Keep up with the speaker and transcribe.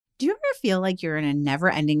Do you ever feel like you're in a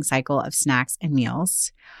never-ending cycle of snacks and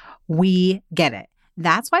meals? We get it.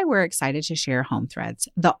 That's why we're excited to share Home Threads,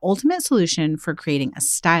 the ultimate solution for creating a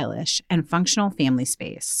stylish and functional family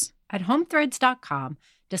space. At homethreads.com,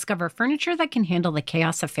 discover furniture that can handle the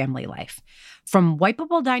chaos of family life. From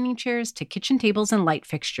wipeable dining chairs to kitchen tables and light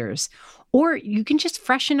fixtures. Or you can just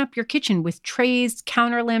freshen up your kitchen with trays,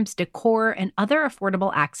 counter lamps, decor, and other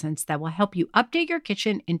affordable accents that will help you update your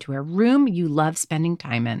kitchen into a room you love spending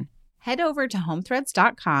time in. Head over to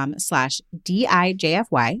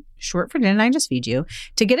homethreads.com/DIJFY, short for Didn't I Just Feed You,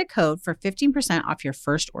 to get a code for 15% off your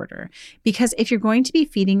first order. Because if you're going to be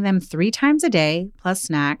feeding them 3 times a day, plus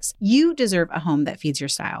snacks, you deserve a home that feeds your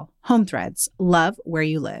style. Home Threads, love where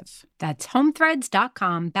you live. That's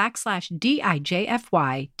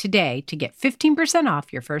homethreads.com/DIJFY today to get 15%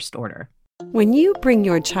 off your first order. When you bring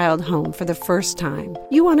your child home for the first time,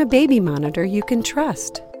 you want a baby monitor you can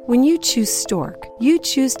trust. When you choose Stork, you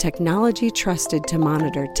choose technology trusted to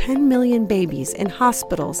monitor 10 million babies in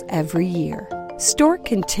hospitals every year. Stork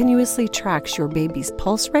continuously tracks your baby's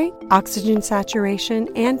pulse rate, oxygen saturation,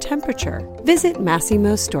 and temperature. Visit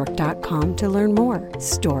MassimoStork.com to learn more.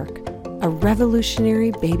 Stork, a revolutionary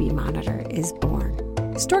baby monitor, is born.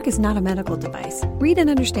 Stork is not a medical device. Read and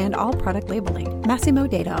understand all product labeling. Massimo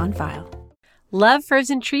data on file. Love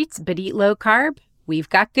frozen treats but eat low carb? We've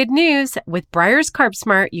got good news. With Breyers Carb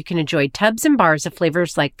Smart, you can enjoy tubs and bars of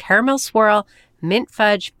flavors like caramel swirl, mint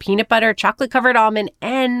fudge, peanut butter, chocolate-covered almond,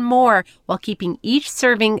 and more, while keeping each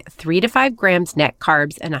serving 3 to 5 grams net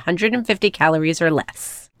carbs and 150 calories or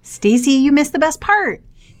less. Stacy, you missed the best part.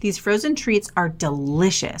 These frozen treats are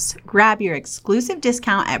delicious. Grab your exclusive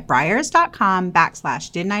discount at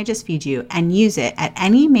Breyers.com/Didn't I Just Feed You and use it at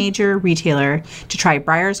any major retailer to try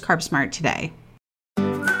Breyers Carb Smart today.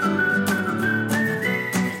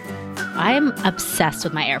 I am obsessed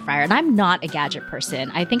with my air fryer, and I'm not a gadget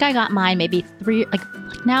person. I think I got mine maybe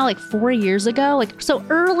 4 years ago, so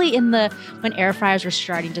early in when air fryers were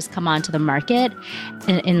starting to just come onto the market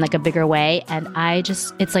in like a bigger way. And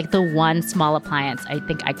it's like the one small appliance I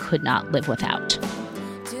think I could not live without.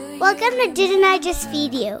 Welcome to Didn't I Just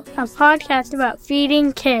Feed You? A podcast about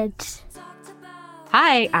feeding kids.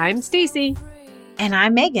 Hi, I'm Stacy. And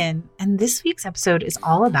I'm Megan, and this week's episode is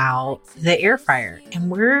all about the air fryer.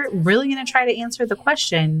 And we're really going to try to answer the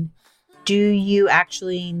question, do you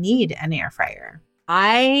actually need an air fryer?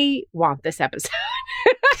 I want this episode.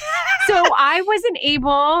 So I wasn't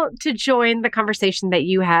able to join the conversation that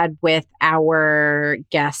you had with our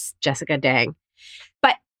guest, Jessica Dang.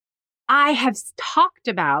 But I have talked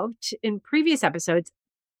about in previous episodes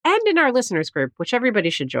and in our listeners group, which everybody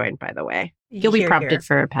should join, by the way. You'll be prompted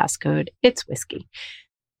for a passcode. It's whiskey.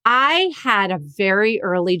 I had a very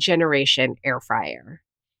early generation air fryer.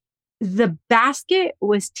 The basket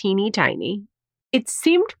was teeny tiny. It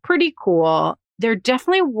seemed pretty cool. There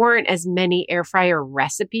definitely weren't as many air fryer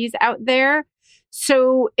recipes out there.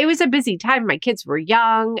 So it was a busy time. My kids were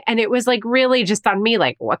young, and it was like really just on me,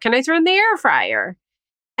 like, what can I throw in the air fryer?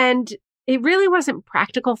 And it really wasn't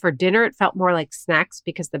practical for dinner. It felt more like snacks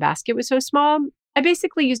because the basket was so small. I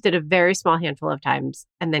basically used it a very small handful of times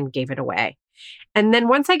and then gave it away. And then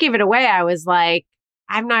once I gave it away, I was like,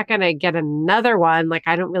 I'm not going to get another one. Like,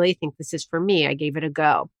 I don't really think this is for me. I gave it a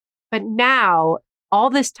go. But now,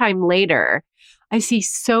 all this time later, I see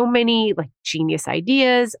so many like genius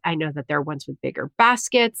ideas. I know that there are ones with bigger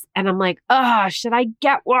baskets. And I'm like, should I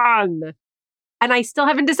get one? And I still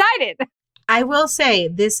haven't decided. I will say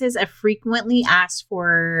this is a frequently asked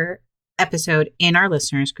for episode in our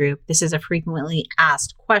listeners group. This is a frequently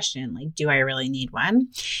asked question, like, do I really need one?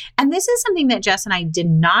 And this is something that Jess and I did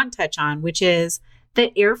not touch on, which is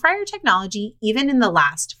that air fryer technology, even in the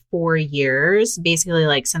last 4 years, basically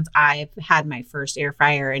like since I've had my first air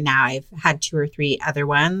fryer and now I've had 2 or 3 other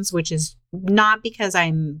ones, which is not because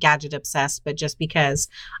I'm gadget obsessed, but just because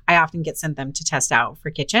I often get sent them to test out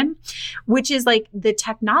for kitchen, which is like the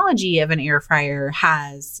technology of an air fryer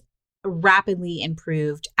has rapidly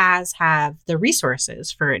improved, as have the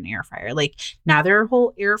resources for an air fryer. Like now there are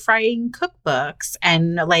whole air frying cookbooks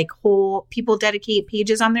and like whole people dedicate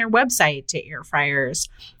pages on their website to air fryers.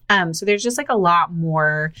 So there's just like a lot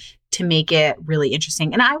more to make it really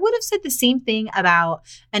interesting. And I would have said the same thing about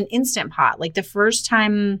an Instant Pot. Like the first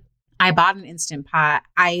time I bought an Instant Pot,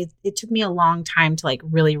 it took me a long time to like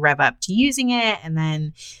really rev up to using it. And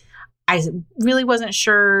then I really wasn't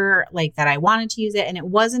sure like that I wanted to use it. And it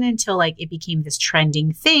wasn't until like it became this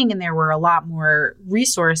trending thing and there were a lot more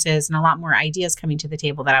resources and a lot more ideas coming to the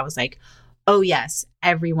table that I was like, oh yes,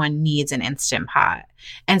 everyone needs an Instant Pot.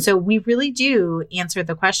 And so we really do answer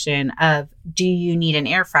the question of, do you need an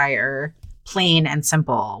air fryer? plain and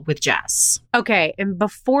simple with Jess. Okay. And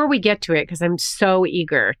before we get to it, because I'm so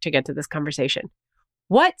eager to get to this conversation,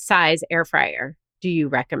 what size air fryer do you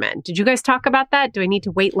recommend? Did you guys talk about that? Do I need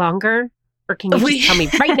to wait longer? Or can you just tell me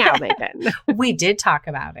right now, Megan? We did talk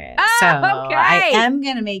about it. So okay. I am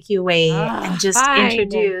going to make you wait and just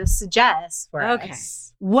introduce Jess for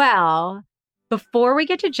us. Well, before we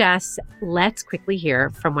get to Jess, let's quickly hear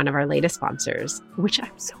from one of our latest sponsors, which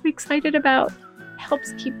I'm so excited about.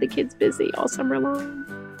 Helps keep the kids busy all summer long.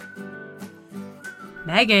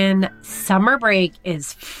 Megan, summer break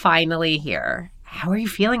is finally here. How are you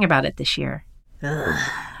feeling about it this year?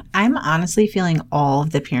 I'm honestly feeling all of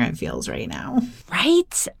the parent feels right now.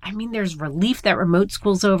 Right? I mean, there's relief that remote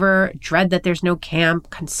school's over, dread that there's no camp,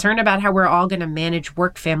 concern about how we're all going to manage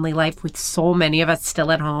work-family life with so many of us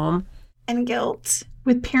still at home. And guilt.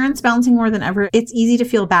 With parents bouncing more than ever, it's easy to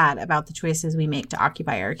feel bad about the choices we make to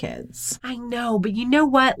occupy our kids. I know, but you know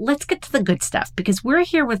what? Let's get to the good stuff because we're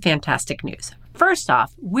here with fantastic news. First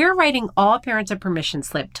off, we're writing all parents a permission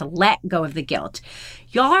slip to let go of the guilt.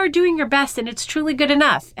 Y'all are doing your best and it's truly good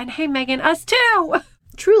enough. And hey, Megan, us too.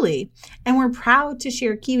 Truly. And we're proud to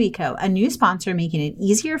share KiwiCo, a new sponsor making it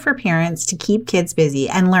easier for parents to keep kids busy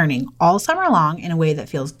and learning all summer long in a way that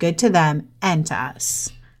feels good to them and to us.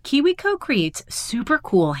 KiwiCo creates super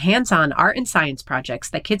cool hands-on art and science projects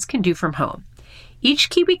that kids can do from home. Each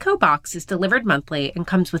KiwiCo box is delivered monthly and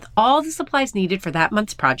comes with all the supplies needed for that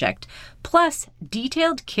month's project, plus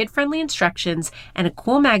detailed kid-friendly instructions and a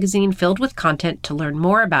cool magazine filled with content to learn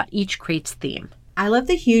more about each crate's theme. I love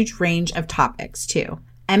the huge range of topics, too.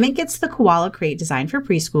 Emmett gets the koala crate designed for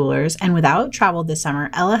preschoolers, and without travel this summer,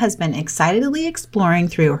 Ella has been excitedly exploring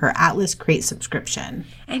through her Atlas Crate subscription.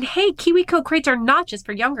 And hey, KiwiCo crates are not just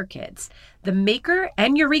for younger kids. The Maker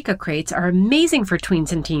and Eureka crates are amazing for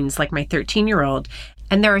tweens and teens like my 13-year-old.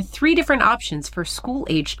 And there are 3 different options for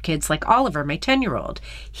school-aged kids like Oliver, my 10-year-old.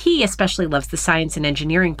 He especially loves the science and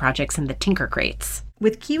engineering projects in the Tinker crates.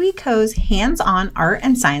 With KiwiCo's hands-on art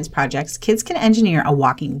and science projects, kids can engineer a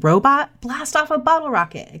walking robot, blast off a bottle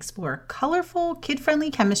rocket, explore colorful, kid-friendly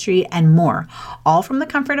chemistry, and more, all from the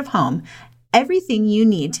comfort of home. Everything you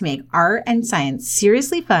need to make art and science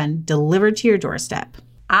seriously fun delivered to your doorstep.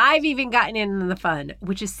 I've even gotten in on the fun,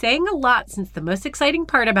 which is saying a lot since the most exciting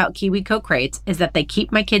part about KiwiCo crates is that they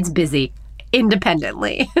keep my kids busy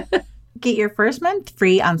independently. Get your first month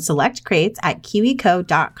free on select crates at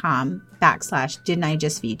kiwico.com/didn't I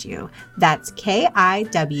just feed you. That's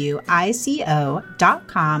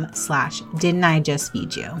KIWICO.com/didn't I just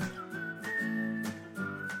feed you.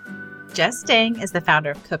 Jess Dang is the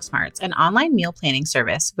founder of CookSmarts, an online meal planning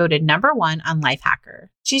service voted #1 on Lifehacker.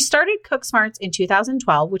 She started CookSmarts in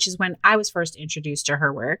 2012, which is when I was first introduced to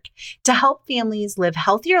her work, to help families live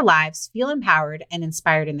healthier lives, feel empowered and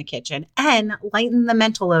inspired in the kitchen, and lighten the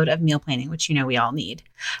mental load of meal planning, which you know we all need.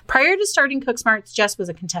 Prior to starting CookSmarts, Jess was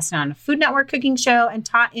a contestant on a Food Network cooking show and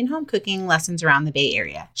taught in-home cooking lessons around the Bay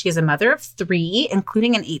Area. She is a mother of 3,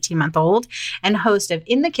 including an 18-month-old, and host of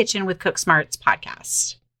In the Kitchen with CookSmarts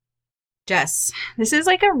podcast. Jess, this is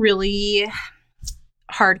like a really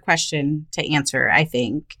hard question to answer, I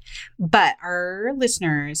think. But our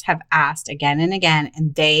listeners have asked again and again,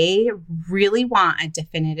 and they really want a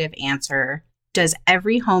definitive answer. Does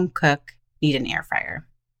every home cook need an air fryer?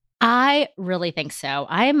 I really think so.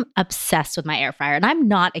 I'm obsessed with my air fryer, and I'm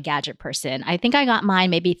not a gadget person. I think I got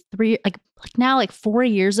mine maybe 4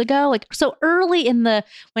 years ago, so early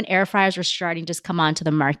when air fryers were starting to just come onto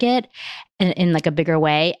the market in like a bigger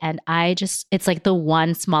way. And it's like the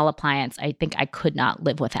one small appliance I think I could not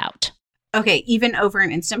live without. Okay, even over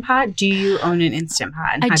an Instant Pot? Do you own an Instant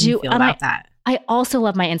Pot? And how do you feel about that? I also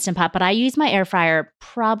love my Instant Pot, but I use my air fryer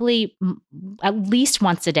probably at least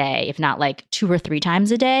once a day, if not like 2 or 3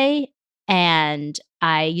 times a day. And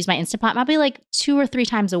I use my Instant Pot probably like 2 or 3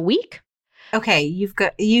 times a week. Okay,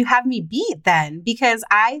 you have me beat then, because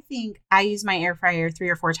I think I use my air fryer 3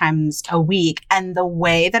 or 4 times a week, and the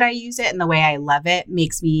way that I use it and the way I love it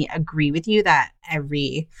makes me agree with you that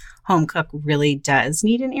every home cook really does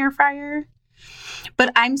need an air fryer.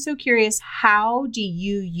 But I'm so curious, how do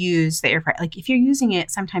you use the air fryer? Like if you're using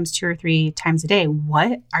it sometimes 2 or 3 times a day,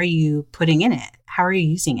 what are you putting in it? How are you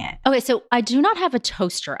using it? Okay, so I do not have a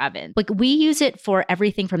toaster oven. Like we use it for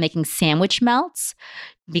everything from making sandwich melts,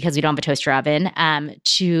 because we don't have a toaster oven,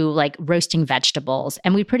 to like roasting vegetables.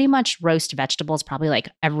 And we pretty much roast vegetables probably like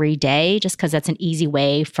every day, just because that's an easy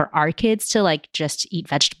way for our kids to like just eat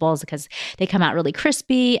vegetables because they come out really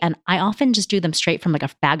crispy. And I often just do them straight from like a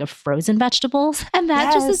bag of frozen vegetables. And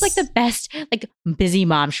that just is like the best like busy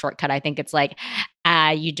mom shortcut. I think it's like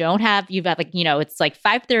You've got like, it's like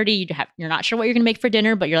 5:30. You're not sure what you're going to make for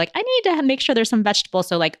dinner, but you're like, I need to make sure there's some vegetables.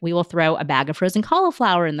 So like we will throw a bag of frozen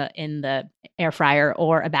cauliflower in the air fryer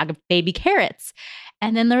or a bag of baby carrots.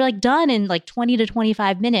 And then they're like done in like 20 to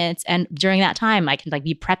 25 minutes. And during that time, I can like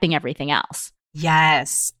be prepping everything else.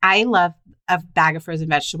 Yes. I love a bag of frozen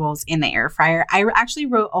vegetables in the air fryer. I actually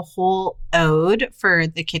wrote a whole ode for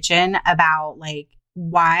the kitchen about like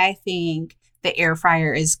why I think the air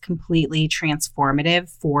fryer is completely transformative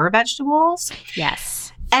for vegetables.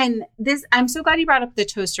 Yes. And I'm so glad you brought up the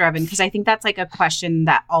toaster oven, because I think that's like a question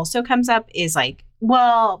that also comes up is like,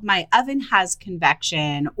 well, my oven has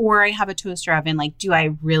convection or I have a toaster oven. Like, do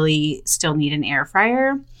I really still need an air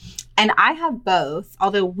fryer? And I have both,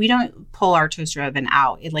 although we don't pull our toaster oven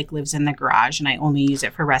out. It like lives in the garage and I only use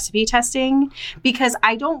it for recipe testing, because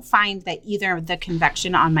I don't find that either the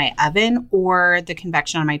convection on my oven or the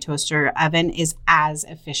convection on my toaster oven is as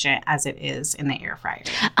efficient as it is in the air fryer.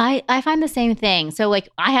 I find the same thing. So like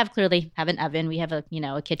I clearly have an oven. We have a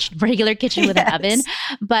regular kitchen with an oven.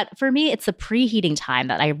 But for me, it's the preheating time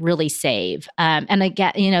that I really save. And I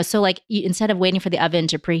get, so like instead of waiting for the oven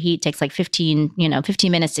to preheat, it takes like 15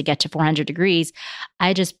 minutes to get to 400 degrees.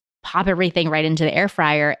 I just pop everything right into the air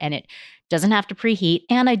fryer and it doesn't have to preheat.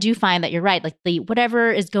 And I do find that you're right, like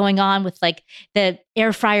whatever is going on with like the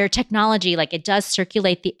air fryer technology, like it does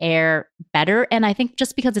circulate the air better. And I think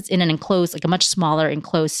just because it's in an enclosed, like a much smaller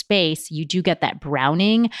enclosed space, you do get that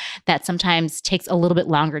browning that sometimes takes a little bit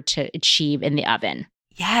longer to achieve in the oven.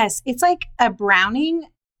 Yes. It's like a browning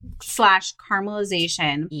 /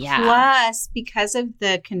 caramelization. Yeah. Plus, because of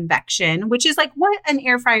the convection, which is like what an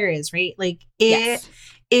air fryer is, right? Like it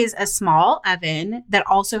is a small oven that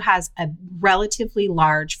also has a relatively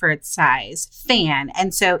large for its size fan.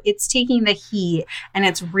 And so it's taking the heat and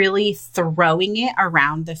it's really throwing it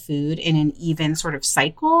around the food in an even sort of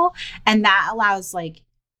cycle. And that allows like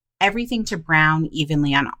everything to brown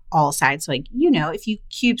evenly on all sides. So like, if you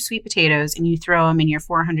cube sweet potatoes and you throw them in your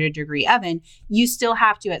 400-degree oven, you still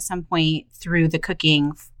have to at some point through the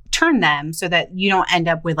cooking turn them so that you don't end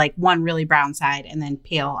up with like one really brown side and then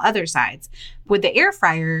pale other sides. With the air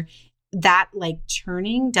fryer, that like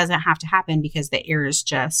turning doesn't have to happen because the air is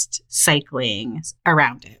just cycling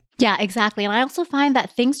around it. Yeah, exactly. And I also find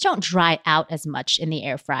that things don't dry out as much in the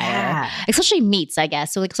air fryer, especially meats, I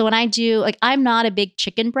guess. So when I do, like, I'm not a big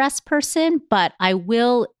chicken breast person, but I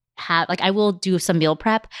will do some meal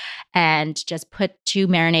prep and just put 2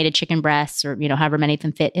 marinated chicken breasts or, however many of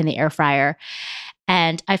them fit in the air fryer.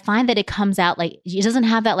 And I find that it comes out like, it doesn't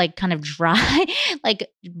have that like kind of dry, like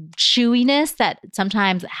chewiness that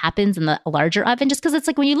sometimes happens in the larger oven. Just because it's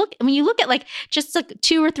like when you look at like just like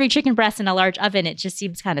 2 or 3 chicken breasts in a large oven, it just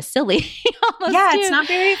seems kind of silly. It's not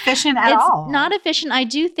very efficient at all. It's not efficient. I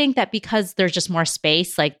do think that because there's just more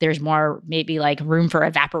space, like there's more maybe like room for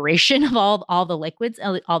evaporation of all the liquids,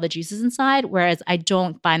 all the juices inside. Whereas I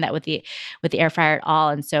don't find that with the air fryer at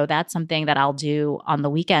all. And so that's something that I'll do on the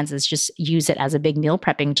weekends is just use it as a big meal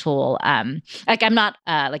prepping tool. Like I'm not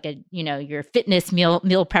like a your fitness meal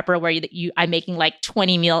prepper where I'm making like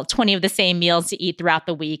 20 of the same meals to eat throughout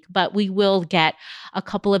the week, but we will get a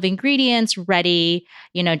couple of ingredients ready,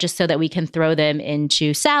 just so that we can throw them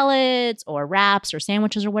into salads or wraps or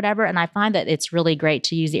sandwiches or whatever. And I find that it's really great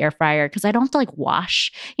to use the air fryer because I don't have to like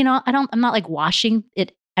wash. I'm not like washing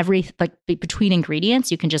it between ingredients.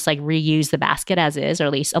 You can just like reuse the basket as is, or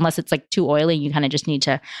at least unless it's like too oily, you kind of just need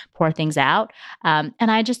to pour things out. And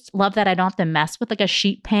I just love that I don't have to mess with like a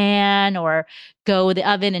sheet pan or go with the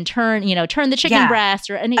oven and turn the chicken breast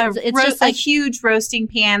or any. It's just like a huge roasting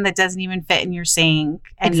pan that doesn't even fit in your sink.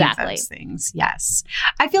 Exactly. Of those things. Yes.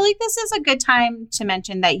 I feel like this is a good time to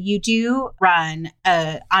mention that you do run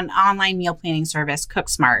an online meal planning service, Cook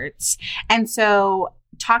Smarts. And so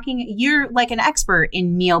you're like an expert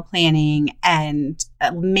in meal planning and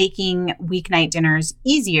making weeknight dinners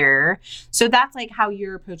easier. So that's like how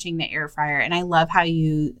you're approaching the air fryer. And I love how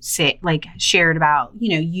you shared about,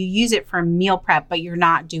 you use it for meal prep, but you're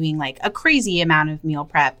not doing like a crazy amount of meal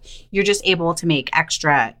prep. You're just able to make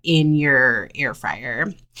extra in your air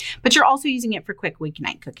fryer, but you're also using it for quick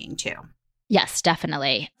weeknight cooking too. Yes,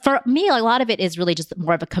 definitely. For me, a lot of it is really just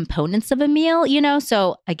more of a components of a meal,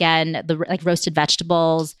 So again, the like roasted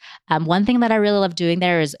vegetables. One thing that I really love doing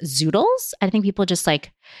there is zoodles. I think people just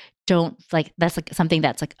like don't like, that's like something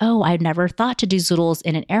that's like, oh, I never thought to do zoodles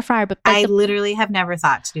in an air fryer. But I literally have never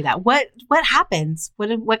thought to do that. What happens?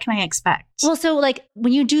 What can I expect? Well, so like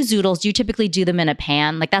when you do zoodles, you typically do them in a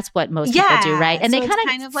pan. Like that's what most people do, right? And so they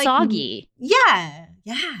kind of soggy. Yeah.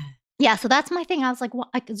 Yeah, so that's my thing. I was like, well,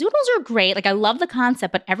 like zoodles are great. Like I love the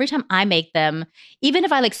concept, but every time I make them, even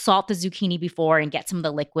if I like salt the zucchini before and get some of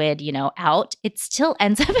the liquid, out, it still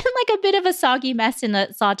ends up in like a bit of a soggy mess in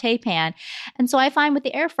the saute pan. And so I find with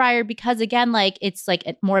the air fryer, because again, like it's like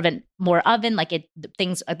more oven, like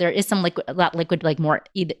there is some liquid, that liquid like more,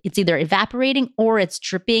 it's either evaporating or it's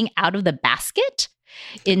dripping out of the basket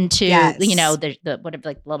into, the whatever,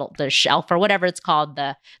 like the shelf or whatever it's called,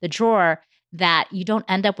 the drawer, that you don't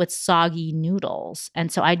end up with soggy noodles.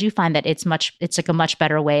 And so I do find that it's like a much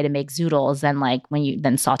better way to make zoodles than like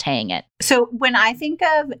than sauteing it. So when I think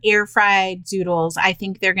of air fried zoodles, I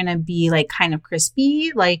think they're going to be like kind of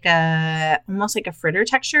crispy, like almost like a fritter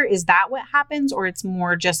texture. Is that what happens? Or it's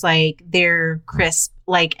more just like they're crisp,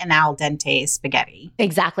 like an al dente spaghetti?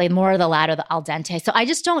 Exactly. More of the latter, the al dente. So I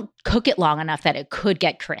just don't cook it long enough that it could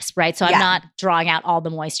get crisp, right? So I'm not drawing out all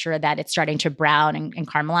the moisture that it's starting to brown and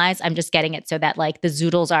caramelize. I'm just getting it so that like the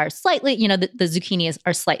zoodles are slightly, the zucchini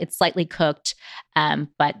it's slightly cooked.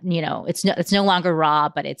 But it's no longer raw,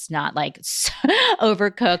 but it's not like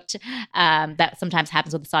overcooked. That sometimes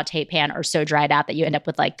happens with the saute pan, or so dried out that you end up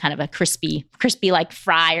with like kind of a crispy like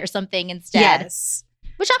fry or something instead. Yes.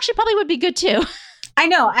 Which actually probably would be good too. I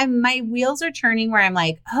know. My wheels are turning where I'm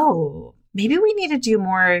like, oh, maybe we need to do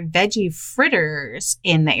more veggie fritters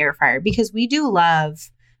in the air fryer, because we do love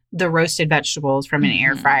the roasted vegetables from an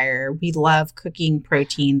air fryer. We love cooking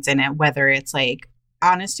proteins in it, whether it's like,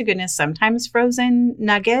 honest to goodness, sometimes frozen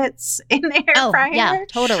nuggets in the air fryer. Yeah,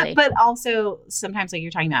 totally. But also sometimes, like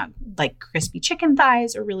you're talking about, like crispy chicken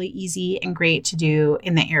thighs are really easy and great to do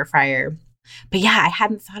in the air fryer. But yeah, I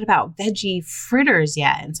hadn't thought about veggie fritters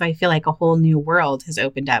yet. And so I feel like a whole new world has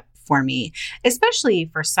opened up for me, especially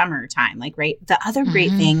for summertime. Like, right. The other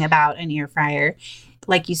great thing about an air fryer,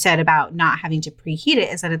 like you said, about not having to preheat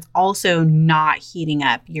it, is that it's also not heating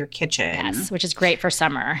up your kitchen. Yes, which is great for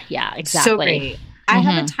summer. Yeah, exactly. So great. I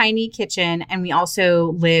have a tiny kitchen, and we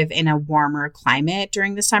also live in a warmer climate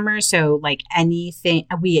during the summer. So like anything,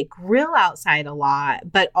 we grill outside a lot,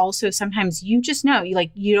 but also sometimes you just know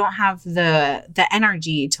you don't have the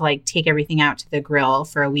energy to like take everything out to the grill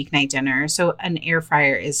for a weeknight dinner. So an air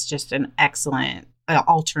fryer is just an excellent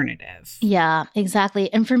alternative. Yeah,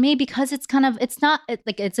 exactly. And for me, because it's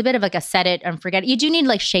it's a bit of like a set it and forget it. You do need to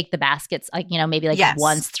like shake the baskets, like, maybe like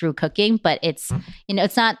once through cooking, but it's,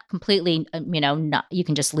 it's not completely, not, you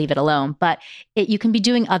can just leave it alone, but you can be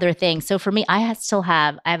doing other things. So for me, I have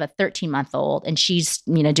a 13-month-old, and she's,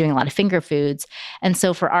 doing a lot of finger foods. And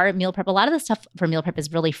so for our meal prep, a lot of the stuff for meal prep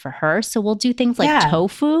is really for her. So we'll do things like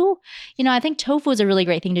tofu. I think tofu is a really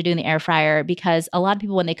great thing to do in the air fryer, because a lot of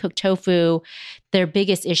people, when they cook tofu, their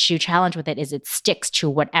biggest challenge with it is it sticks to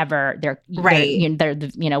whatever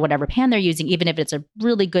whatever pan they're using, even if it's a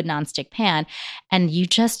really good nonstick pan. And you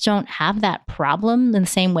just don't have that problem in the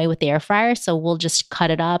same way with the air fryer. So we'll just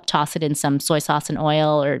cut it up, toss it in some soy sauce and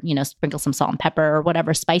oil, or, sprinkle some salt and pepper or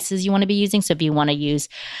whatever spices you want to be using. So if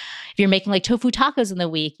you're making like tofu tacos in the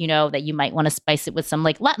week, that you might want to spice it with some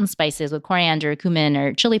like Latin spices, with coriander, cumin,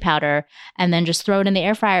 or chili powder, and then just throw it in the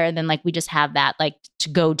air fryer. And then like we just have that like to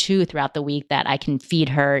go to throughout the week that I can feed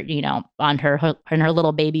her, on her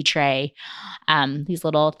little baby tray, these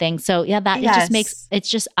little things. So yeah,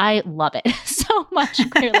 I love it so much,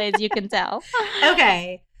 clearly, as you can tell.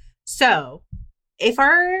 Okay. So if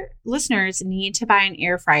our listeners need to buy an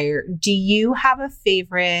air fryer, do you have a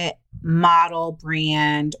favorite model,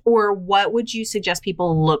 brand, or what would you suggest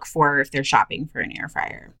people look for if they're shopping for an air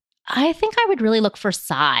fryer? I think I would really look for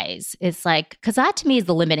size. It's like, because that to me is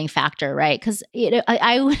the limiting factor, right? Because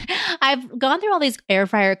I've gone through all these air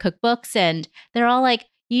fryer cookbooks, and they're all like,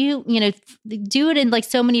 do it in like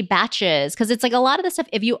so many batches. Because it's like a lot of the stuff,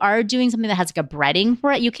 if you are doing something that has like a breading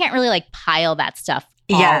for it, you can't really like pile that stuff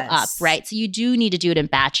all up, right? So you do need to do it in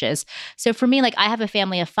batches. So for me, like I have a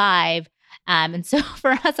family of 5. And so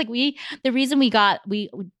for us, like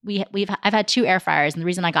I've had 2 air fryers, and the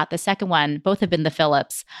reason I got the second one, both have been the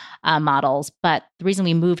Philips previous but the reason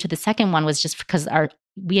we moved to the second one was just because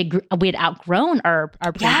we had outgrown our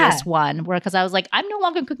previous one, because I was like, I'm no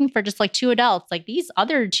longer cooking for just like 2 adults. Like these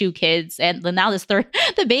other 2 kids, and now this third,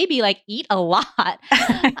 the baby, like eat a lot.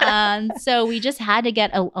 So we just had to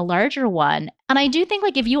get a larger one. And I do think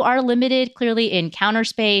like if you are limited clearly in counter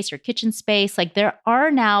space or kitchen space, like there are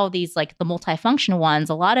now these like the multifunction ones.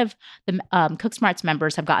 A lot of the Cook Smarts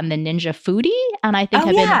members have gotten the Ninja Foodie, and I think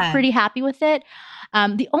have been pretty happy with it.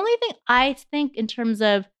 The only thing I think in terms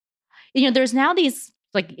of, there's now these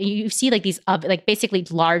like you see like these like basically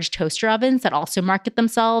large toaster ovens that also market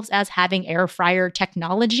themselves as having air fryer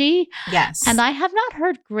technology. Yes. And I have not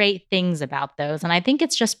heard great things about those. And I think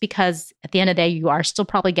it's just because at the end of the day, you are still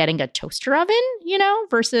probably getting a toaster oven,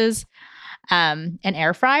 versus an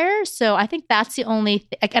air fryer. So I think that's the only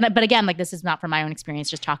but again, like this is not from my own experience,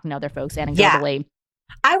 just talking to other folks anecdotally. Yeah.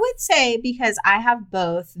 I would say, because I have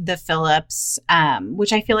both the Philips,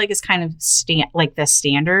 which I feel like is kind of like the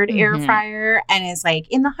standard air fryer and is like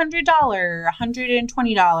in the $100,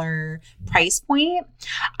 $120 price point.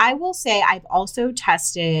 I will say I've also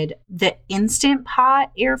tested the Instant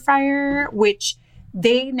Pot air fryer, which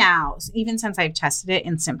they now, even since I've tested it,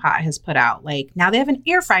 Instant Pot has put out like, now they have an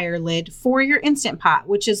air fryer lid for your Instant Pot,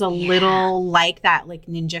 which is a little like that, like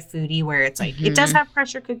Ninja Foodie, where it's like, it does have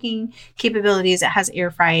pressure cooking capabilities. It has air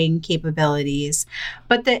frying capabilities.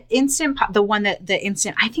 But the Instant Pot,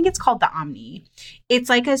 I think it's called the Omni. It's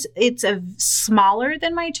like it's a smaller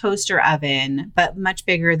than my toaster oven, but much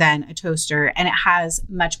bigger than a toaster. And it has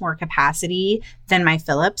much more capacity than my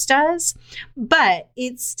Philips does. But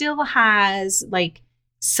it still has like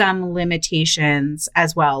some limitations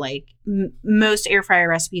as well. Like most air fryer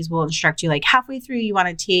recipes will instruct you like halfway through, you want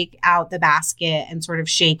to take out the basket and sort of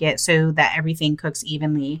shake it so that everything cooks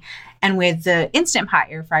evenly. And with the Instant Pot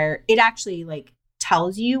air fryer, it actually like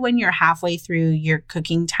tells you when you're halfway through your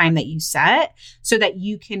cooking time that you set so that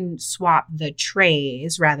you can swap the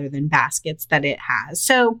trays rather than baskets that it has.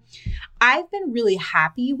 So I've been really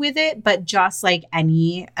happy with it, but just like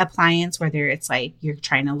any appliance, whether it's like you're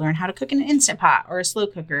trying to learn how to cook in an Instant Pot or a slow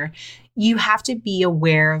cooker, you have to be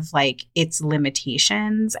aware of like its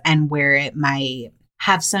limitations and where it might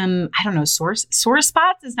have some, I don't know, sore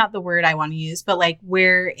spots is not the word I want to use, but like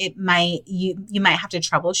where it might, you might have to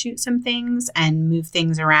troubleshoot some things and move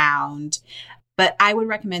things around. But I would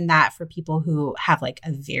recommend that for people who have like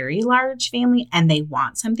a very large family and they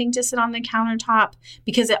want something to sit on the countertop,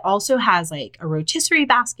 because it also has like a rotisserie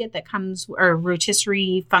basket that comes, or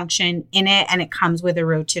rotisserie function in it. And it comes with a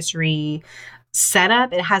rotisserie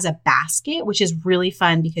setup. It has a basket, which is really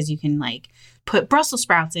fun because you can like put Brussels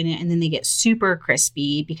sprouts in it and then they get super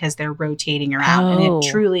crispy because they're rotating around. And it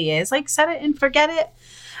truly is like set it and forget it.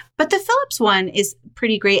 But the Philips one is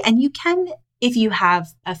pretty great. And you can, if you have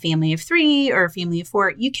a family of 3 or a family of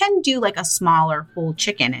 4, you can do like a smaller whole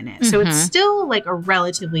chicken in it. So it's still like a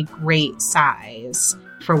relatively great size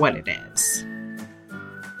for what it is.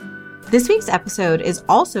 This week's episode is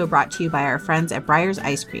also brought to you by our friends at Breyers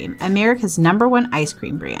Ice Cream, America's #1 ice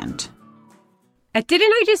cream brand. At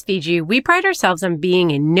Didn't I Just Feed You, we pride ourselves on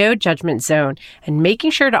being a no judgment zone and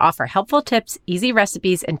making sure to offer helpful tips, easy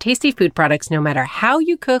recipes, and tasty food products no matter how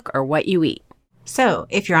you cook or what you eat. So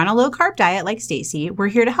if you're on a low-carb diet like Stacy, we're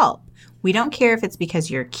here to help. We don't care if it's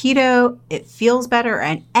because you're keto, it feels better,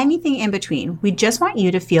 and anything in between. We just want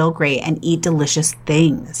you to feel great and eat delicious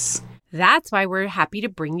things. That's why we're happy to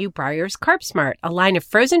bring you Breyers Carb Smart, a line of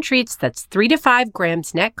frozen treats that's 3 to 5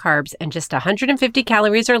 grams net carbs and just 150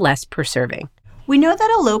 calories or less per serving. We know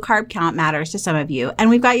that a low carb count matters to some of you, and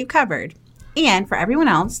we've got you covered. And for everyone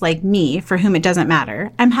else, like me, for whom it doesn't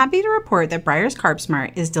matter, I'm happy to report that Breyers Carb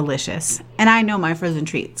Smart is delicious. And I know my frozen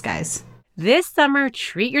treats, guys. This summer,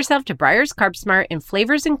 treat yourself to Breyers Carb Smart in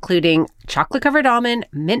flavors including chocolate-covered almond,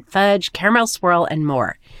 mint fudge, caramel swirl, and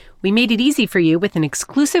more. We made it easy for you with an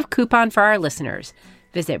exclusive coupon for our listeners.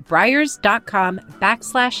 Visit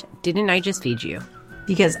Breyers.com/Didn't I Just Feed You?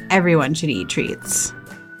 Because everyone should eat treats.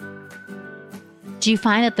 Do you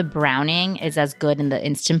find that the browning is as good in the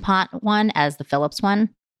Instant Pot one as the Philips one?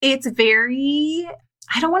 It's very,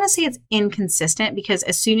 I don't want to say it's inconsistent, because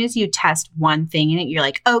as soon as you test one thing in it, you're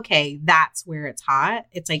like, okay, that's where it's hot.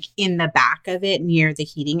 It's like in the back of it near the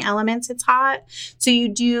heating elements, it's hot. So you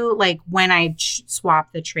do, like when I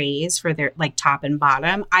swap the trays for their like top and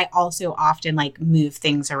bottom, I also often like move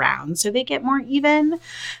things around so they get more even.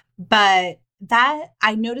 But that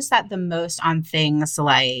I noticed that the most on things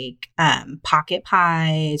like pocket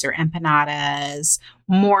pies or empanadas,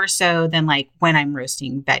 more so than like when I'm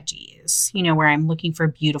roasting veggies, you know, where I'm looking for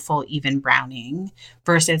beautiful, even browning,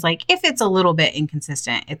 versus like if it's a little bit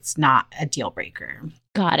inconsistent, it's not a deal breaker.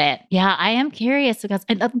 Got it. Yeah, I am curious because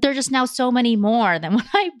there's just now so many more than when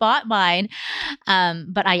I bought mine.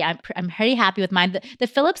 But I'm pretty happy with mine. The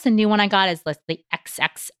Philips, the new one I got is the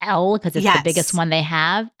XXL because it's the biggest one they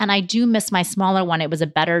have. And I do miss my smaller one. It was a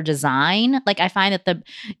better design. Like I find that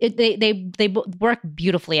they work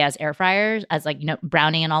beautifully as air fryers, as like, you know,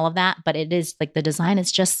 browning and all of that. But it is like the design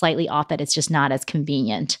is just slightly off, that it's just not as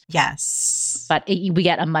convenient. Yes. But we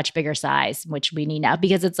get a much bigger size, which we need now,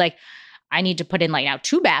 because it's like, I need to put in like now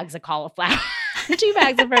 2 bags of cauliflower. 2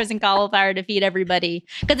 bags of frozen cauliflower to feed everybody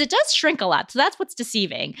because it does shrink a lot. So that's what's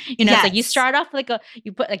deceiving. It's like you start off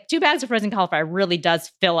you put like 2 bags of frozen cauliflower really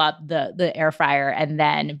does fill up the air fryer. And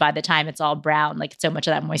then by the time it's all brown, like so much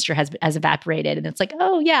of that moisture has evaporated. And it's like,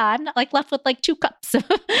 oh yeah, I'm not like left with like 2 cups of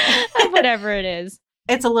whatever it is.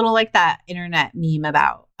 It's a little like that internet meme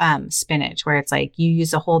about spinach where it's like you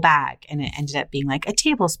use a whole bag and it ended up being like a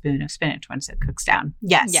tablespoon of spinach once it cooks down.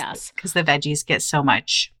 Yes. Because the veggies get so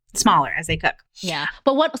much smaller as they cook. Yeah.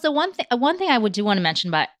 But one thing I would do want to mention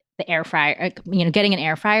about the air fryer, getting an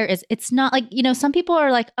air fryer is it's not like, some people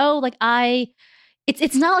are like, oh, like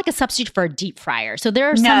it's not like a substitute for a deep fryer. So there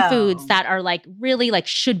are some foods that are like really like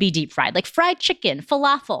should be deep fried, like fried chicken,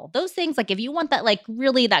 falafel, those things. Like if you want that like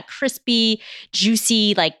really that crispy,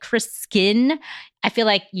 juicy, like crisp skin, I feel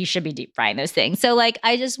like you should be deep frying those things. So like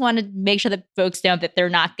I just want to make sure that folks know that they're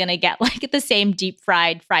not going to get like the same deep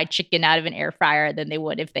fried chicken out of an air fryer than they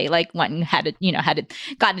would if they like went and had it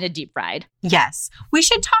gotten it deep fried. Yes. We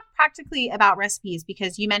should talk practically about recipes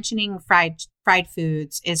because you mentioning fried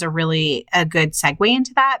foods is a good segue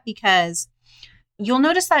into that because you'll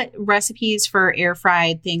notice that recipes for air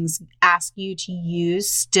fried things ask you to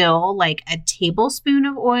use still like a tablespoon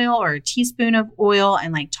of oil or a teaspoon of oil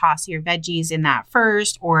and like toss your veggies in that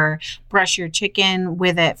first or brush your chicken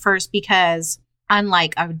with it first because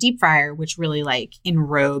unlike a deep fryer, which really like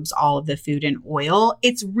enrobes all of the food in oil,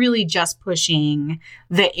 it's really just pushing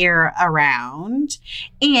the air around.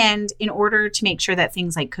 And in order to make sure that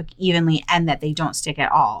things like cook evenly and that they don't stick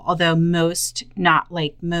at all, although most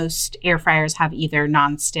air fryers have either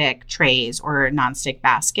nonstick trays or a nonstick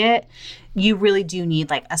basket, you really do need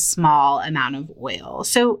like a small amount of oil.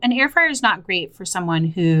 So an air fryer is not great for someone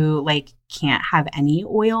who like can't have any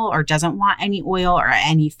oil or doesn't want any oil or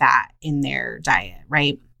any fat in their diet,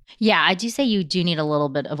 right? Yeah, I do say you do need a little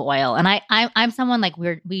bit of oil. And I'm someone like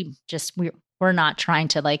we're not trying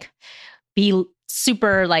to like be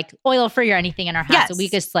super like oil free or anything in our house. Yes. So we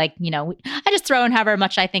just like, I just throw in however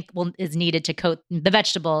much I think is needed to coat the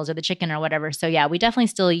vegetables or the chicken or whatever. So yeah, we definitely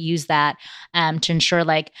still use that to ensure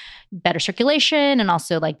like better circulation and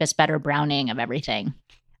also like this better browning of everything.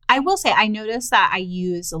 I will say I noticed that I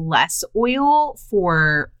use less oil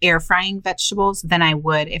for air frying vegetables than I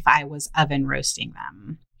would if I was oven roasting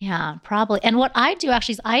them. Yeah, probably. And what I do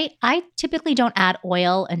actually is I typically don't add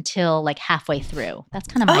oil until like halfway through. That's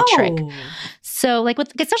kind of my trick. So like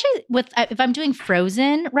especially with if I'm doing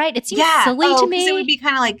frozen, right? It seems silly to me. It would be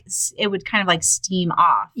kind of like steam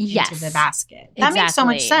off into the basket. That makes so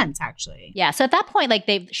much sense, actually. Yeah. So at that point, like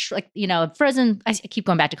they've frozen. I keep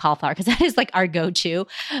going back to cauliflower because that is like our go-to,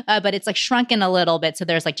 but it's like shrunken a little bit, so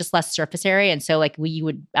there's like just less surface area, and so like you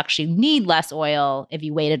would actually need less oil if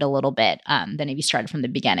you waited a little bit than if you started from the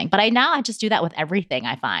beginning. But I just do that with everything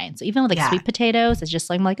I find. So even with like sweet potatoes, it's just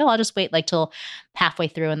like I'm like, I'll just wait like till halfway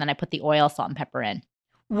through and then I put the oil, salt, and pepper in.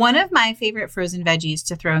 One of my favorite frozen veggies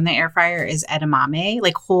to throw in the air fryer is edamame,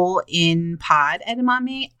 like whole in pod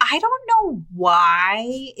edamame. I don't know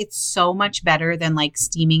why it's so much better than like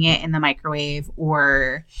steaming it in the microwave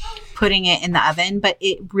or putting it in the oven, but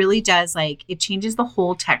it really does like it changes the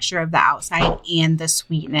whole texture of the outside and the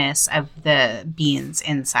sweetness of the beans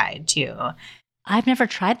inside too. I've never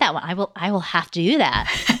tried that one. I will have to do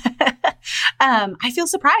that. I feel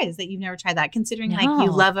surprised that you've never tried that, considering like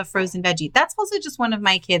you love a frozen veggie. That's also just one of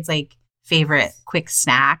my kids' like favorite quick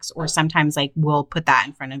snacks, or sometimes like we'll put that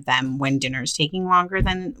in front of them when dinner's taking longer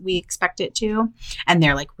than we expect it to, and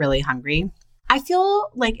they're like really hungry. I feel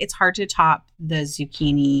like it's hard to top the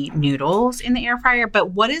zucchini noodles in the air fryer,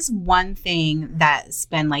 but what is one thing that's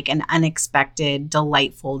been like an unexpected,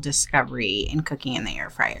 delightful discovery in cooking in the air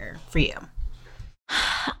fryer for you?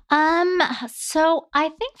 So I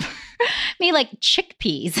think for me, like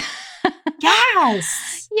chickpeas.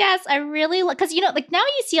 Yes. Yes, I really like, because like now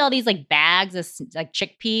you see all these like bags of like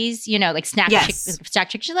chickpeas, like stacked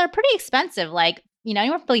chickpeas that are pretty expensive, like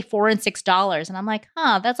anywhere from like $4 and $6, and I'm like,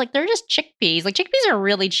 that's like they're just chickpeas. Like chickpeas are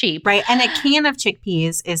really cheap, right? And a can of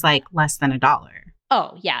chickpeas is like less than $1.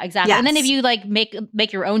 Oh, yeah, exactly. Yes. And then if you like make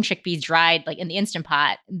your own chickpeas dried like in the Instant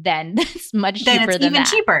Pot, then it's much cheaper than that. Then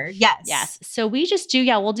it's even cheaper. Yes. Yes. So we just do,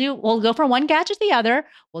 we'll go from one gadget to the other.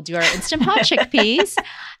 We'll do our Instant Pot chickpeas,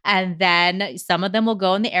 and then some of them will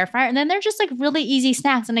go in the air fryer, and then they're just like really easy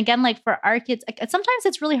snacks. And again, like for our kids, like, sometimes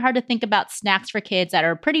it's really hard to think about snacks for kids that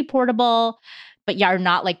are pretty portable, but are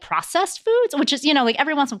not like processed foods, which is, like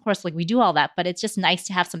every once, of course, like we do all that, but it's just nice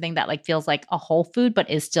to have something that like feels like a whole food, but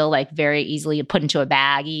is still like very easily put into a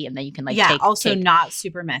baggie, and then you can like not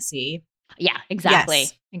super messy. Yeah, exactly.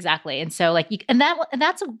 Yes. Exactly. And so like and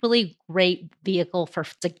that's a really great vehicle for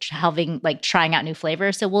like having like trying out new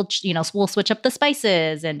flavors. So we'll switch up the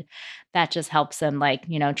spices, and that just helps them like,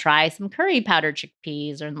 try some curry powdered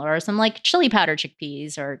chickpeas or some like chili powdered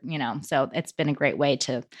chickpeas so it's been a great way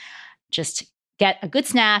to just get a good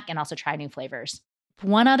snack and also try new flavors.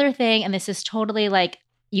 One other thing, and this is totally like,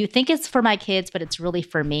 you think it's for my kids, but it's really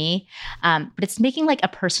for me. But it's making like a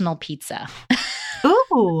personal pizza.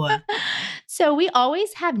 Ooh. So we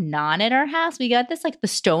always have naan at our house. We got this like the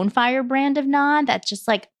Stonefire brand of naan that's just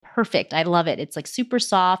like perfect. I love it. It's like super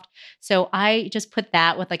soft. So I just put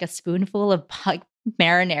that with like a spoonful of like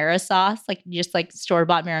marinara sauce, like just like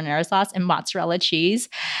store-bought marinara sauce and mozzarella cheese.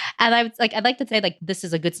 And I'd like to say like this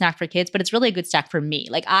is a good snack for kids, but it's really a good snack for me.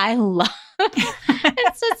 Like I love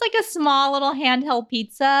it's just like a small little handheld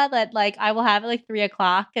pizza that like I will have at like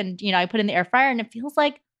 3:00 and I put in the air fryer and it feels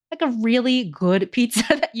like a really good pizza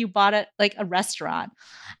that you bought at like a restaurant.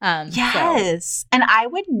 Yes. And I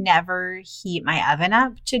would never heat my oven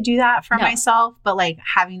up to do that for myself, but like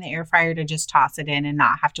having the air fryer to just toss it in and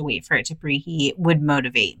not have to wait for it to preheat would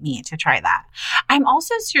motivate me to try that. I'm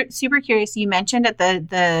also super curious. You mentioned at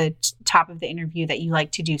the top of the interview that you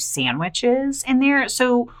like to do sandwiches in there.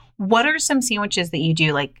 So what are some sandwiches that you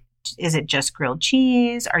do? Like, is it just grilled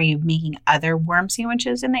cheese? Are you making other warm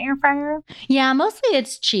sandwiches in the air fryer? Yeah, mostly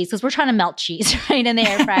it's cheese because we're trying to melt cheese right in the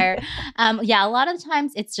air fryer. A lot of the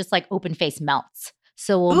times it's just like open face melts.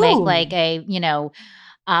 So we'll make like a,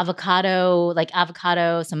 avocado,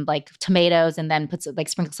 some like tomatoes, and then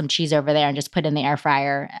sprinkle some cheese over there and just put it in the air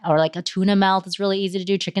fryer. Or like a tuna melt is really easy to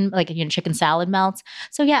do. Chicken salad melts.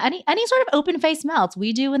 So yeah, any sort of open face melts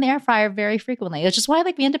we do in the air fryer very frequently. It's just why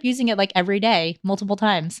we end up using it like every day, multiple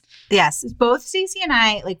times. Yes, both Stacey and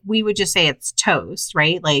I we would just say it's toast,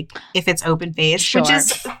 right? Like if it's open face, sure. Which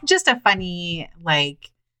is just a funny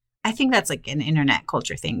I think that's like an internet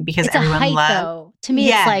culture thing because it's everyone loves. Though. To me,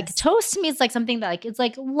 It's like toast. To me, it's like something that like it's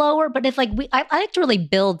like lower, but it's like I like to really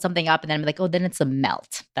build something up, and then I'm like, oh, then it's a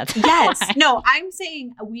melt. That's yes. No, I'm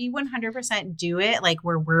saying we 100% do it like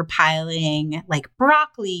where we're piling like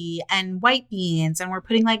broccoli and white beans, and we're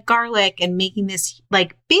putting like garlic and making this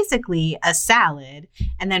like basically a salad,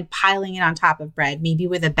 and then piling it on top of bread, maybe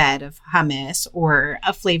with a bed of hummus or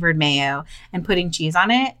a flavored mayo, and putting cheese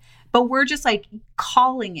on it. But we're just like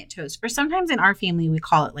calling it toast. Or sometimes in our family, we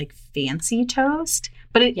call it like fancy toast.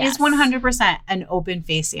 But it is 100% an open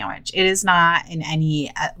face sandwich. It is not in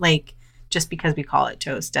any, just because we call it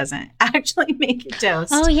toast doesn't actually make it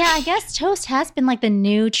toast. Oh, yeah. I guess toast has been like the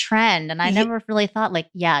new trend. And I never really thought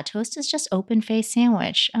toast is just open face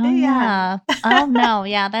sandwich. Oh, yeah. Oh, no.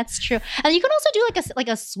 Yeah, that's true. And you can also do like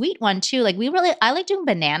a sweet one too. Like I like doing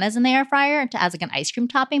bananas in the air fryer as like an ice cream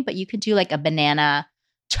topping. But you could do like a banana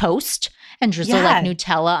toast and drizzle like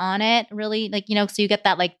Nutella on it, really so you get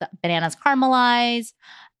that like the bananas caramelized.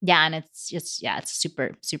 Yeah, and it's just it's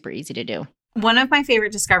super, super easy to do. One of my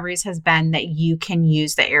favorite discoveries has been that you can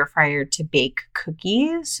use the air fryer to bake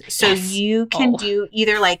cookies. So you can do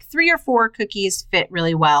either like 3 or 4 cookies fit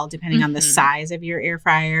really well, depending on the size of your air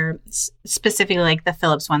fryer, specifically like the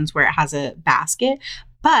Philips ones where it has a basket.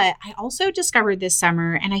 But I also discovered this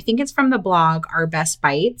summer, and I think it's from the blog Our Best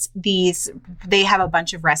Bites, they have a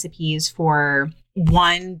bunch of recipes for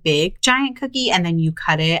one big giant cookie, and then you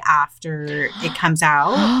cut it after it comes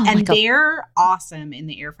out. And they're awesome in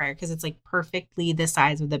the air fryer because it's like perfectly the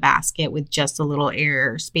size of the basket with just a little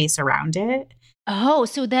air space around it. Oh,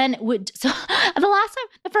 so then the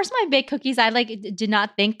first time I baked cookies, I did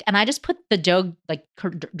not think, and I just put the dough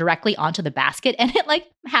directly onto the basket, and it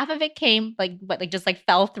half of it came just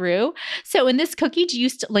fell through. So in this cookie, do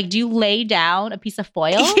you lay down a piece of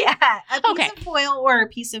foil? Yeah, a piece of foil or a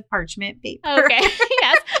piece of parchment paper. Okay,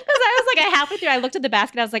 yes, because I was halfway through, I looked at the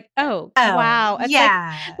basket, I was like, oh wow, it's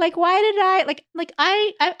why did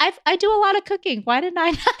I do a lot of cooking? Why didn't I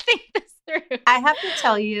not think this through? I have to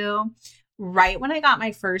tell you. Right when I got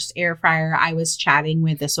my first air fryer, I was chatting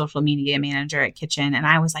with the social media manager at Kitchen, and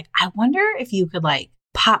I was like, I wonder if you could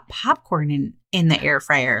pop popcorn in the air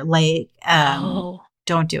fryer.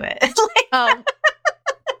 Don't do it. I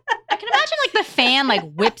can imagine the fan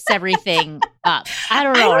whips everything up. I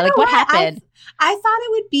don't know. What happened? I thought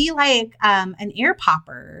it would be an air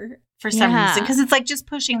popper for some reason because it's just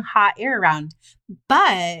pushing hot air around.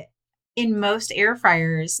 But in most air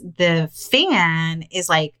fryers, the fan is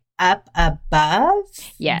up above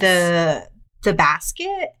the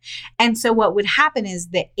basket. And so what would happen is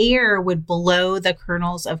the air would blow the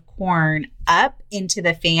kernels of corn up into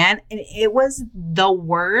the fan. And it was the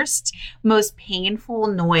worst, most painful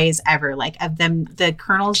noise ever. The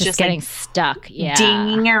kernels just getting stuck. Yeah.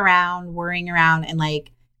 Dinging around, whirring around, and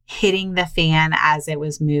hitting the fan as it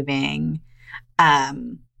was moving.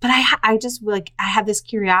 But I just like, I had this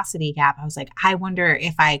curiosity gap. I was like, I wonder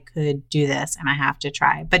if I could do this, and I have to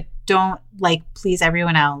try. But don't, like, please,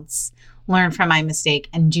 everyone else, learn from my mistake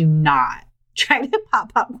and do not try to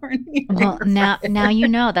pop popcorn. Well, now you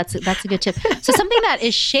know. That's a good tip. So something that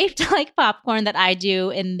is shaped like popcorn that I do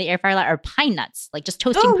in the air fryer are pine nuts, like just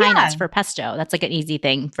toasting pine nuts for pesto. That's like an easy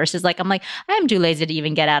thing versus like, I'm like, I'm too lazy to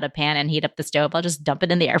even get out a pan and heat up the stove. I'll just dump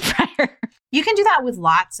it in the air fryer. You can do that with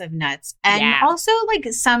lots of nuts. And also like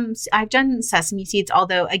I've done sesame seeds,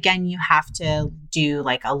 although again, you have to do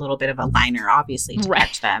like a little bit of a liner, obviously, to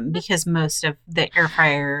catch them because most of the air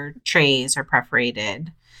fryer trays are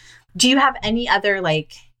perforated. Do you have any other,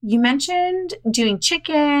 like, you mentioned doing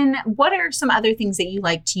chicken. What are some other things that you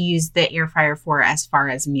like to use the air fryer for as far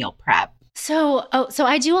as meal prep? So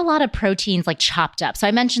I do a lot of proteins like chopped up. So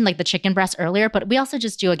I mentioned like the chicken breast earlier, but we also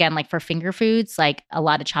just do, again, like for finger foods, like a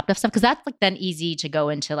lot of chopped up stuff because that's like then easy to go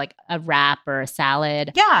into like a wrap or a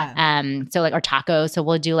salad. Yeah. So like, or tacos. So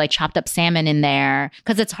we'll do like chopped up salmon in there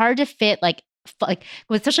because it's hard to fit like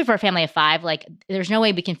especially for a family of 5, like there's no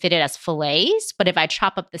way we can fit it as fillets, but if I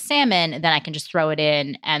chop up the salmon, then I can just throw it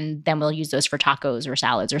in and then we'll use those for tacos or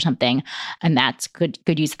salads or something. And that's good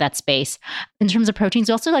use of that space. In terms of proteins,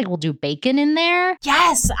 we also like we'll do bacon in there.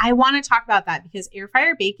 Yes, I want to talk about that because air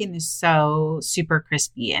fryer bacon is so super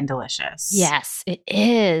crispy and delicious. Yes, it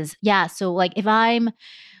is. Yeah. So like if I'm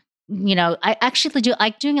I actually do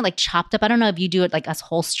like doing it like chopped up. I don't know if you do it like as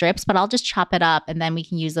whole strips, but I'll just chop it up and then we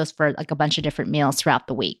can use those for like a bunch of different meals throughout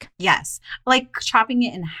the week. Yes. Like chopping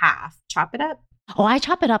it in half. Chop it up. Oh, I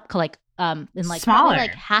chop it up like in like smaller,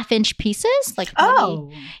 like 1/2-inch pieces. Like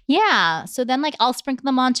yeah. So then like I'll sprinkle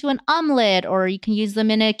them onto an omelet, or you can use them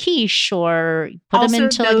in a quiche, or put them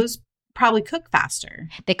into those probably cook faster.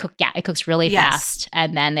 They cook, it cooks really fast.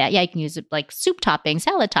 And then, you can use it like soup topping,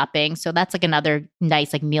 salad topping. So that's like another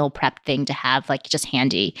nice like meal prep thing to have like just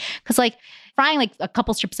handy. Because like frying like a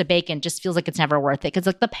couple strips of bacon just feels like it's never worth it because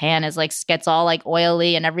like the pan is like gets all like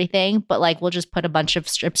oily and everything. But like we'll just put a bunch of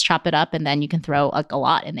strips, chop it up, and then you can throw like a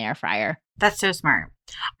lot in the air fryer. That's so smart.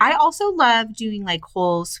 I also love doing like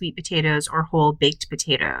whole sweet potatoes or whole baked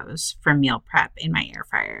potatoes for meal prep in my air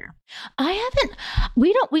fryer. I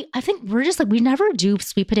think we're just like, we never do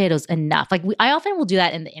sweet potatoes enough. Like I often will do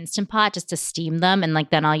that in the Instant Pot just to steam them. And like,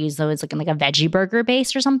 then I'll use those like in like a veggie burger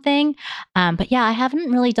base or something. But yeah, I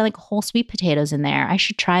haven't really done like whole sweet potatoes in there. I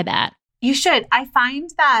should try that. You should. I find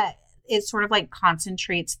that it sort of like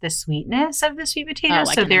concentrates the sweetness of the sweet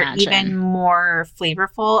potatoes. So they're even more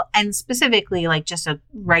flavorful. And specifically like just a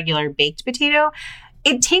regular baked potato,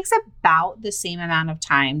 it takes about the same amount of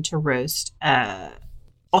time to roast a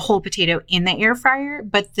whole potato in the air fryer,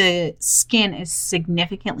 but the skin is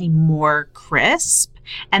significantly more crisp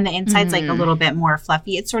and the inside's like a little bit more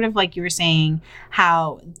fluffy. It's sort of like you were saying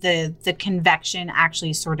how the convection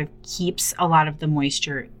actually sort of keeps a lot of the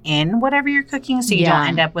moisture in whatever you're cooking, so you don't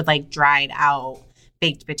end up with like dried out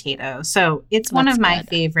baked potato. So it's one of my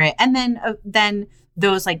favorite. And then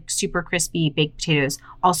those like super crispy baked potatoes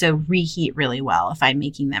also reheat really well if I'm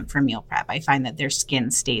making them for meal prep. I find that their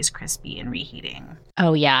skin stays crispy in reheating.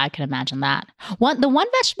 Oh yeah, I can imagine that. The one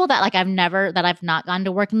vegetable that like I've not gone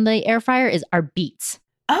to work in the air fryer are beets.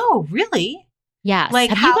 Oh, really? Yeah. Like,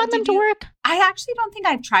 have you gotten them to work? I actually don't think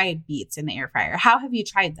I've tried beets in the air fryer. How have you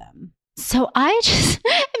tried them? So I just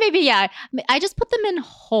put them in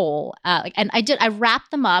whole, and I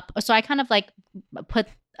wrapped them up. So I kind of like put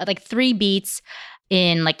like 3 beets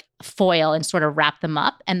in like foil and sort of wrap them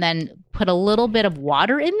up, and then put a little bit of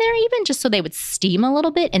water in there, even just so they would steam a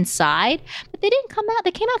little bit inside. But they didn't come out.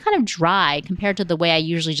 They came out kind of dry compared to the way I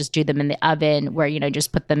usually just do them in the oven, where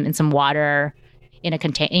just put them in some water in a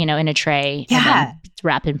container, in a tray, and then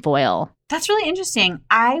wrap in foil. That's really interesting.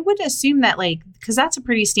 I would assume that because that's a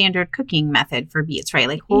pretty standard cooking method for beets, right?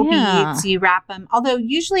 Like whole beets, you wrap them. Although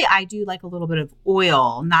usually I do like a little bit of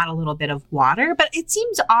oil, not a little bit of water. But it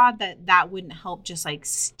seems odd that wouldn't help just like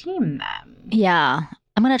steam them. Yeah.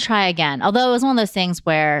 I'm going to try again. Although it was one of those things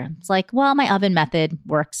where it's like, well, my oven method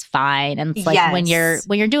works fine. And it's like when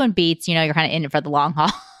you're doing beets, you're kind of in it for the long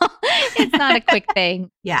haul. It's not a quick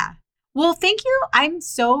thing. Yeah. Well, thank you. I'm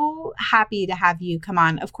so happy to have you come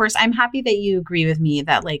on. Of course, I'm happy that you agree with me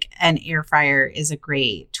that like an air fryer is a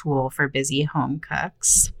great tool for busy home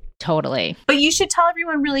cooks. Totally. But you should tell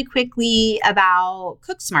everyone really quickly about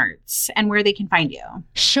Cook Smarts and where they can find you.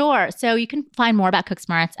 Sure. So you can find more about Cook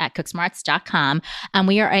Smarts at cooksmarts.com.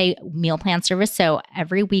 We are a meal plan service. So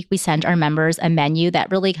every week we send our members a menu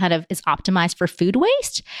that really kind of is optimized for food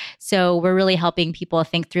waste. So we're really helping people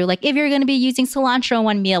think through, like, if you're going to be using cilantro in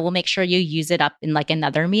one meal, we'll make sure you use it up in like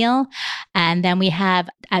another meal. And then we have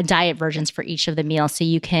diet versions for each of the meals. So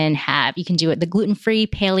you can do it the gluten-free,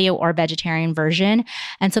 paleo, or vegetarian version.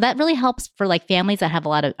 And so that really helps for like families that have a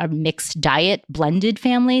lot of mixed diet, blended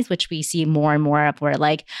families, which we see more and more of, where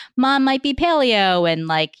like mom might be paleo and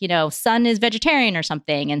like, son is vegetarian or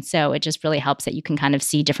something. And so it just really helps that you can kind of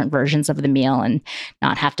see different versions of the meal and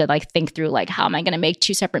not have to like think through like, how am I going to make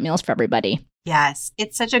 2 separate meals for everybody? Yes,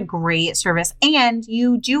 it's such a great service. And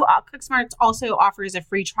Cook Smarts also offers a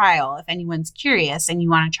free trial. If anyone's curious and you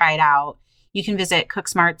want to try it out, you can visit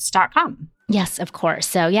cooksmarts.com. Yes, of course.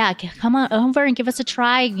 So yeah, come on over and give us a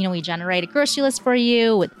try. We generate a grocery list for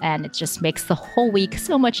you, and it just makes the whole week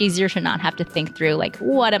so much easier to not have to think through like,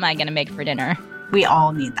 what am I going to make for dinner? We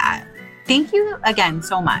all need that. Thank you again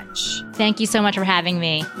so much. Thank you so much for having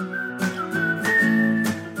me.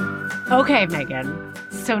 Okay, Megan.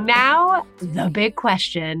 So now the big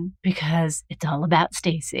question, because it's all about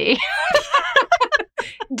Stacey.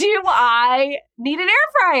 Do I need an air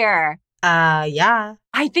fryer? Yeah.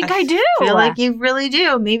 I think I do. I feel like you really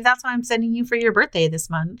do. Maybe that's why I'm sending you for your birthday this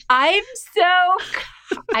month. I'm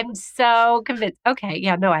so convinced. Okay.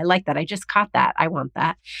 Yeah, no, I like that. I just caught that. I want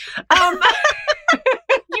that.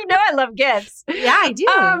 I love gifts. Yeah, I do.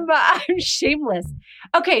 I'm shameless.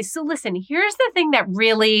 Okay, so listen, here's the thing that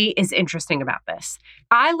really is interesting about this.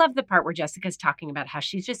 I love the part where Jessica's talking about how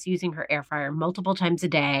she's just using her air fryer multiple times a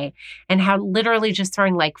day and how literally just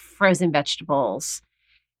throwing like frozen vegetables,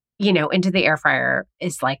 into the air fryer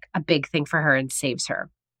is like a big thing for her and saves her.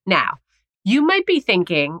 Now, you might be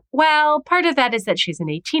thinking, well, part of that is that she's an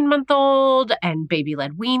 18-month-old and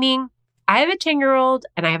baby-led weaning. I have a 10-year-old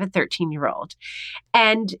and I have a 13-year-old.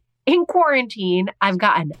 And in quarantine, I've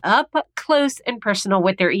gotten up close and personal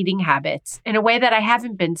with their eating habits in a way that I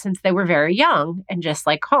haven't been since they were very young and just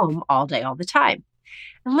like home all day, all the time.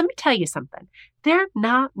 And let me tell you something. They're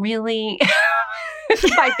not really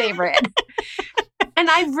my favorite. And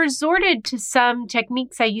I've resorted to some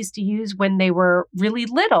techniques I used to use when they were really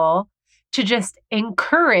little to just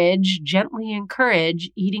gently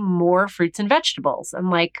encourage eating more fruits and vegetables and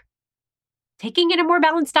like taking in a more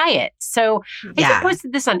balanced diet. So I just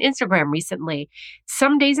posted this on Instagram recently.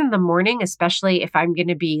 Some days in the morning, especially if I'm going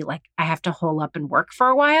to be like, I have to hole up and work for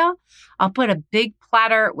a while, I'll put a big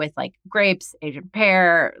platter with like grapes, Asian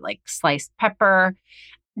pear, like sliced pepper,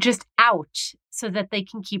 just out so that they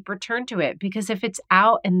can keep return to it. Because if it's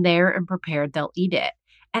out and there and prepared, they'll eat it.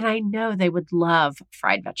 And I know they would love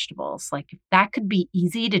fried vegetables. Like if that could be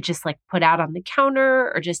easy to just like put out on the counter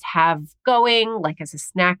or just have going like as a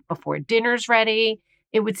snack before dinner's ready,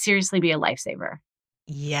 it would seriously be a lifesaver.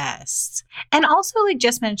 Yes. And also, like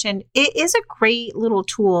Jess mentioned, it is a great little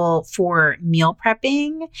tool for meal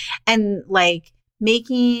prepping and like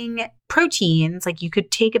making proteins. Like you could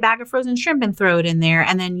take a bag of frozen shrimp and throw it in there,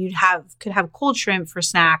 and then could have cold shrimp for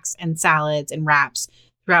snacks and salads and wraps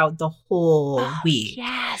throughout the whole week.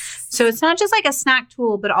 Yes. So it's not just like a snack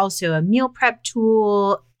tool, but also a meal prep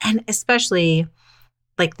tool. And especially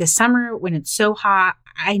like this summer when it's so hot,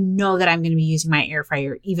 I know that I'm going to be using my air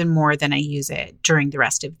fryer even more than I use it during the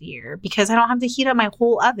rest of the year because I don't have to heat up my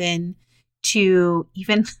whole oven to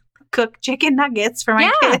even cook chicken nuggets for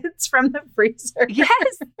my kids from the freezer.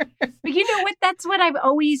 Yes. But you know what? That's what I've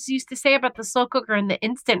always used to say about the slow cooker and the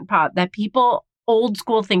Instant Pot, that people old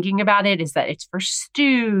school thinking about it is that it's for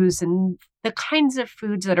stews and the kinds of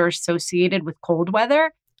foods that are associated with cold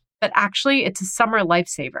weather, but actually it's a summer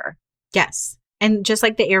lifesaver. Yes. And just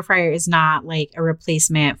like the air fryer is not like a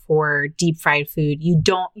replacement for deep fried food,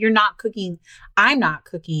 I'm not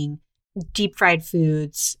cooking deep fried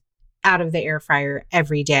foods out of the air fryer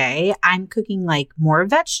every day. I'm cooking like more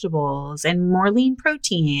vegetables and more lean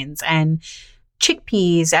proteins and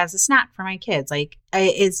chickpeas as a snack for my kids. Like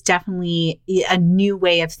it's definitely a new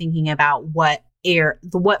way of thinking about what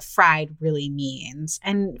fried really means.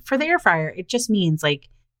 And for the air fryer, it just means like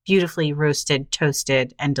beautifully roasted,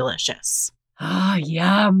 toasted, and delicious. Oh,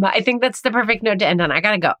 yum. I think that's the perfect note to end on. I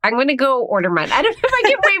gotta go. I'm going to go order mine. I don't know if I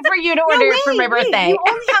can wait for you to order it for my birthday. You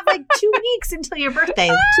only have like 2 weeks until your birthday.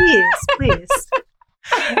 Please.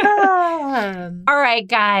 All right,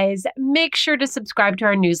 guys, make sure to subscribe to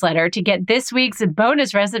our newsletter to get this week's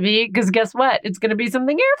bonus recipe, because guess what? It's going to be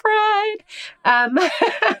something air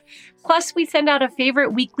fried. Plus, we send out a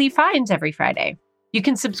favorite weekly finds every Friday. You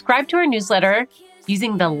can subscribe to our newsletter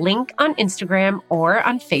using the link on Instagram or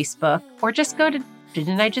on Facebook, or just go to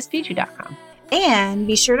didn'tijustfeedyou.com. And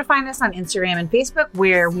be sure to find us on Instagram and Facebook,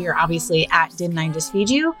 where we are obviously at Didn't I Just Feed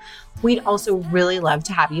You? We'd also really love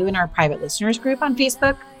to have you in our private listeners group on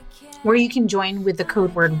Facebook, where you can join with the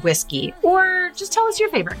code word whiskey, or just tell us your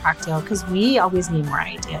favorite cocktail, because we always need more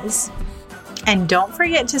ideas. And don't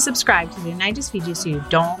forget to subscribe to Didn't I Just Feed You so you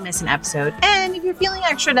don't miss an episode. And if you're feeling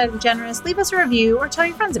extra generous, leave us a review or tell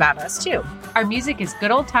your friends about us too. Our music is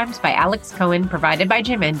Good Old Times by Alex Cohen, provided by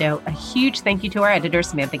Jim Endo. A huge thank you to our editor,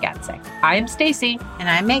 Samantha Gatzek. I am Stacy. And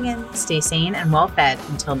I'm Megan. Stay sane and well fed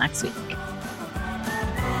until next week.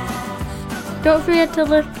 Don't forget to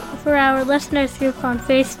look for our listeners group on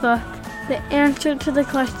Facebook. The answer to the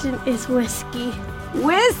question is whiskey.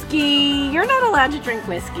 Whiskey! You're not allowed to drink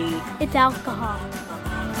whiskey. It's alcohol.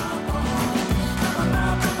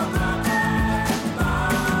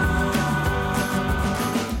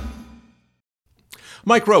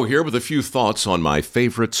 Mike Rowe here with a few thoughts on my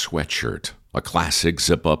favorite sweatshirt. A classic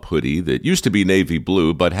zip-up hoodie that used to be navy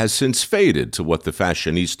blue but has since faded to what the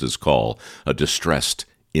fashionistas call a distressed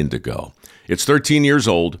indigo. It's 13 years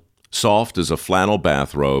old, soft as a flannel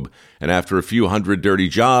bathrobe, and after a few hundred dirty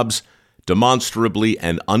jobs, demonstrably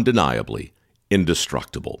and undeniably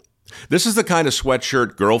indestructible. This is the kind of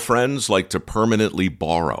sweatshirt girlfriends like to permanently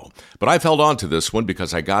borrow. But I've held on to this one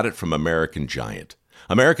because I got it from American Giant.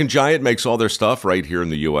 American Giant makes all their stuff right here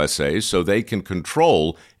in the USA so they can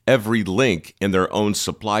control every link in their own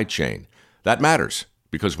supply chain. That matters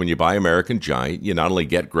because when you buy American Giant, you not only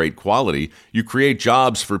get great quality, you create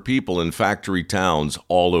jobs for people in factory towns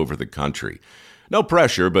all over the country. No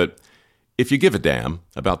pressure, but if you give a damn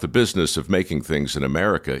about the business of making things in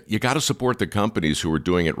America, you got to support the companies who are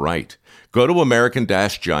doing it right. Go to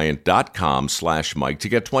american-giant.com/Mike to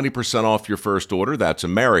get 20% off your first order. That's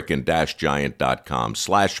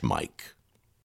american-giant.com/Mike.